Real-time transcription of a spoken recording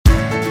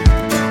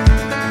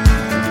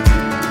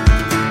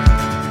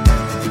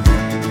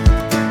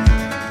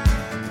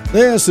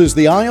This is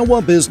the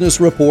Iowa Business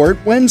Report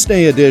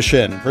Wednesday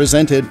edition,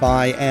 presented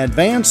by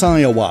Advance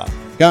Iowa.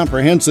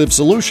 Comprehensive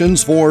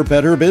solutions for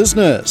better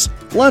business.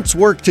 Let's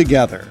work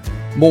together.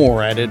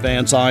 More at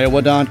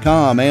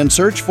advanceiowa.com and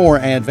search for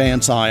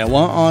Advance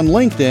Iowa on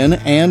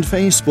LinkedIn and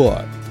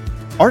Facebook.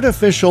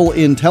 Artificial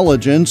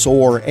intelligence,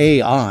 or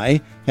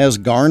AI, has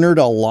garnered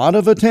a lot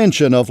of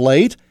attention of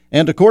late,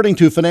 and according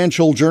to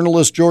financial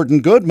journalist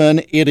Jordan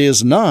Goodman, it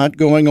is not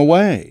going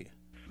away.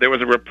 There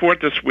was a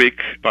report this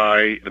week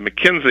by the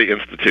McKinsey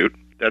Institute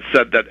that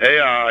said that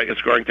AI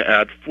is going to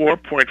add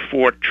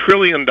 $4.4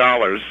 trillion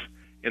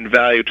in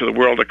value to the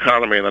world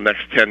economy in the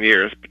next 10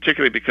 years,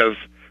 particularly because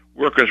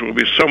workers will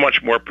be so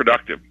much more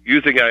productive.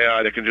 Using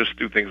AI, they can just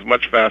do things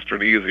much faster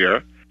and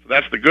easier. So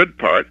that's the good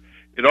part.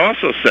 It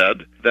also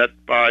said that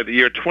by the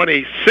year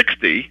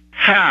 2060,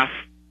 half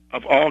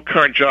of all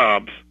current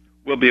jobs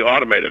will be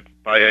automated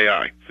by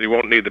AI. So you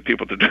won't need the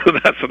people to do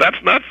that. So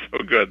that's not so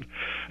good,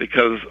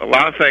 because a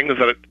lot of things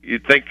that you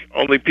think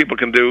only people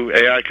can do,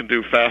 AI can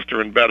do faster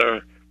and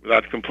better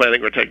without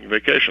complaining or taking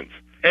vacations.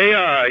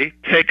 AI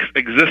takes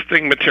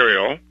existing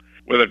material,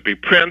 whether it be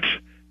print,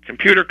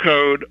 computer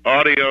code,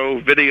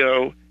 audio,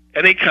 video,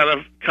 any kind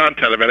of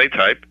content of any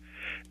type,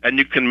 and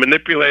you can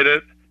manipulate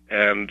it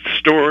and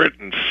store it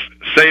and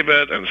save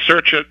it and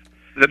search it.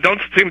 There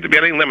don't seem to be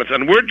any limits,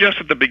 and we're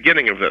just at the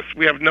beginning of this.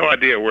 We have no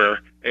idea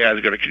where AI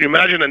is going to. Can you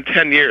imagine in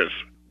 10 years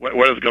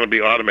what is going to be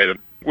automated?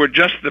 We're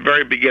just at the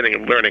very beginning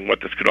of learning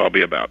what this could all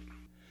be about.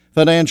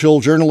 Financial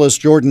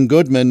journalist Jordan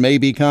Goodman may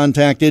be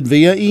contacted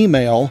via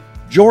email,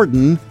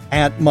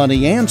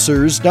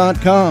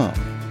 jordan@moneyanswers.com.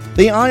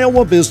 The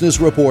Iowa Business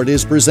Report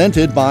is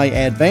presented by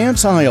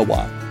Advance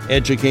Iowa,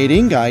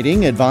 educating,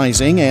 guiding,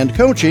 advising, and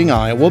coaching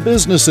Iowa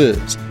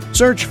businesses.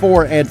 Search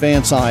for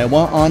Advance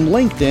Iowa on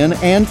LinkedIn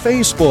and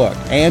Facebook,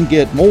 and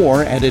get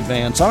more at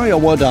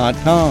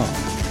advanceiowa.com.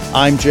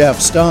 I'm Jeff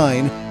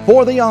Stein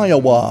for the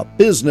Iowa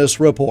Business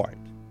Report.